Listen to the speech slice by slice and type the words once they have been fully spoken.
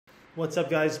What's up,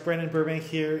 guys? Brandon Burbank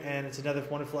here, and it's another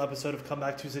wonderful episode of Come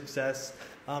Back to Success.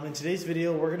 In today's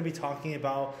video, we're going to be talking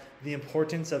about the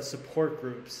importance of support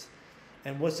groups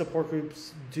and what support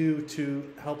groups do to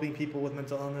helping people with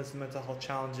mental illness and mental health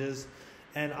challenges.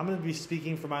 And I'm going to be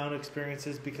speaking from my own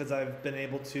experiences because I've been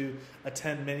able to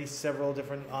attend several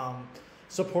different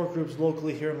support groups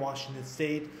locally here in Washington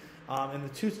State. And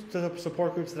the two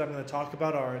support groups that I'm going to talk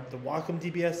about are the Whatcom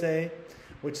DBSA,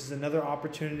 which is another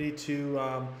opportunity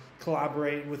to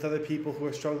collaborate with other people who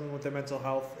are struggling with their mental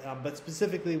health. But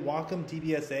specifically, Whatcom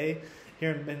DBSA,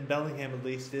 here in Bellingham at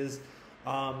least, is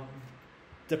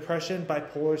Depression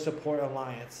Bipolar Support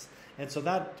Alliance. And so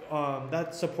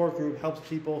that support group helps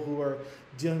people who are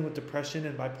dealing with depression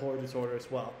and bipolar disorder as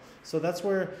well. So that's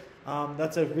where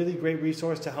that's a really great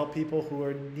resource to help people who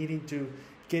are needing to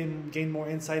gain more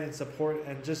insight and support,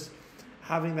 and just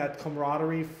having that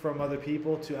camaraderie from other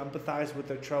people to empathize with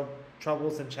their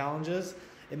troubles and challenges.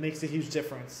 It makes a huge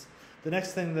difference. The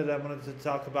next thing that I wanted to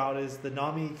talk about is the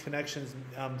NAMI Connections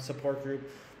support group.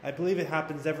 I believe it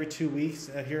happens every 2 weeks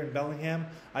here in Bellingham.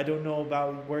 I don't know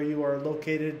about where you are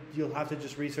located. You'll have to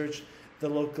just research the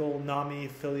local NAMI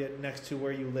affiliate next to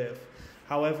where you live.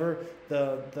 However,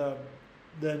 the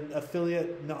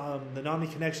affiliate, the NAMI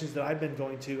Connections that I've been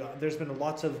going to, there's been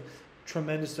lots of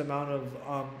tremendous amount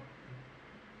of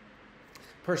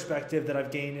perspective that I've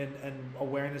gained and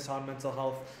awareness on mental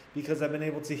health, because I've been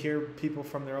able to hear people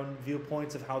from their own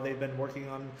viewpoints of how they've been working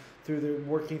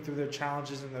through their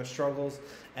challenges and their struggles,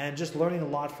 and just learning a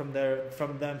lot from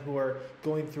them who are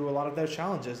going through a lot of their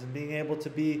challenges, and being able to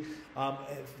be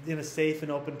in a safe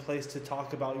and open place to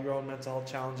talk about your own mental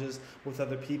health challenges with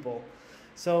other people.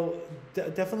 So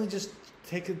definitely just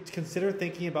consider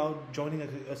thinking about joining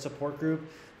a support group.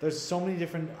 There's so many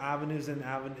different avenues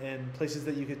and places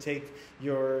that you could take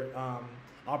your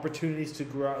opportunities to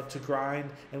grind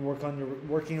and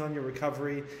working on your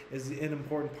recovery is an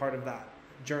important part of that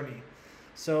journey.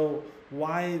 So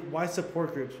why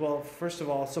support groups? Well, first of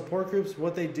all, support groups,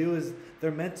 what they do is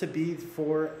they're meant to be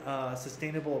for a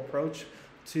sustainable approach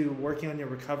to working on your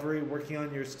recovery, working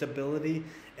on your stability,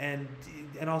 and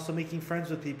also making friends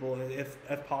with people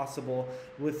if possible,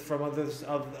 from others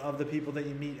of the people that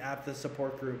you meet at the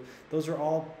support group. Those are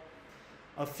all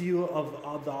a few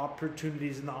of the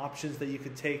opportunities and the options that you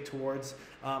could take towards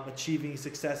achieving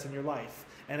success in your life.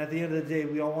 And at the end of the day,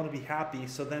 we all want to be happy.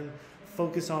 So then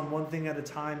focus on one thing at a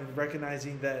time, and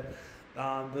recognizing that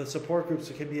the support groups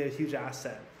can be a huge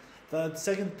asset. The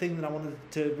second thing that I wanted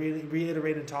to really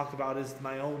reiterate and talk about is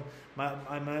my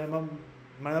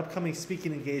upcoming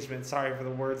speaking engagement. Sorry for the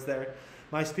words there.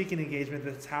 My speaking engagement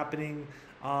that's happening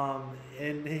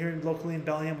here locally in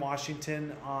Bellingham,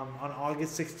 Washington, on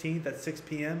August 16th at 6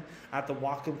 p.m. at the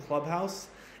Whatcom Clubhouse.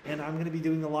 And I'm going to be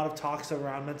doing a lot of talks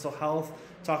around mental health,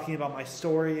 talking about my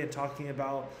story, and talking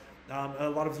about a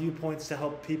lot of viewpoints to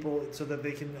help people so that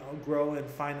they can grow and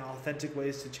find authentic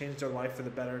ways to change their life for the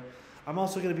better. I'm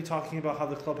also going to be talking about how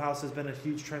the Clubhouse has been a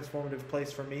huge transformative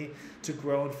place for me to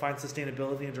grow and find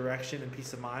sustainability and direction and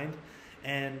peace of mind,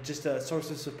 and just a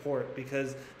source of support,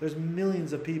 because there's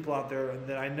millions of people out there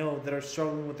that I know that are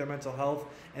struggling with their mental health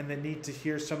and that need to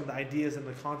hear some of the ideas and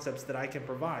the concepts that I can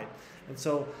provide. And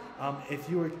so if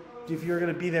you're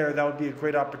going to be there, that would be a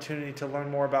great opportunity to learn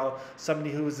more about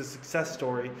somebody who is a success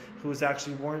story, who has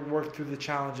actually worked through the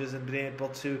challenges and been able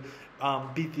to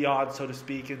beat the odds, so to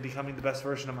speak, and becoming the best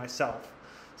version of myself.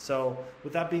 So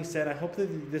with that being said, I hope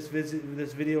that this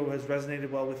video has resonated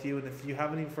well with you. And if you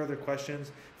have any further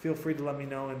questions, feel free to let me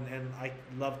know, and I'd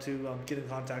love to get in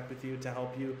contact with you to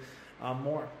help you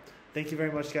more. Thank you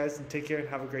very much, guys, and take care and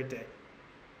have a great day.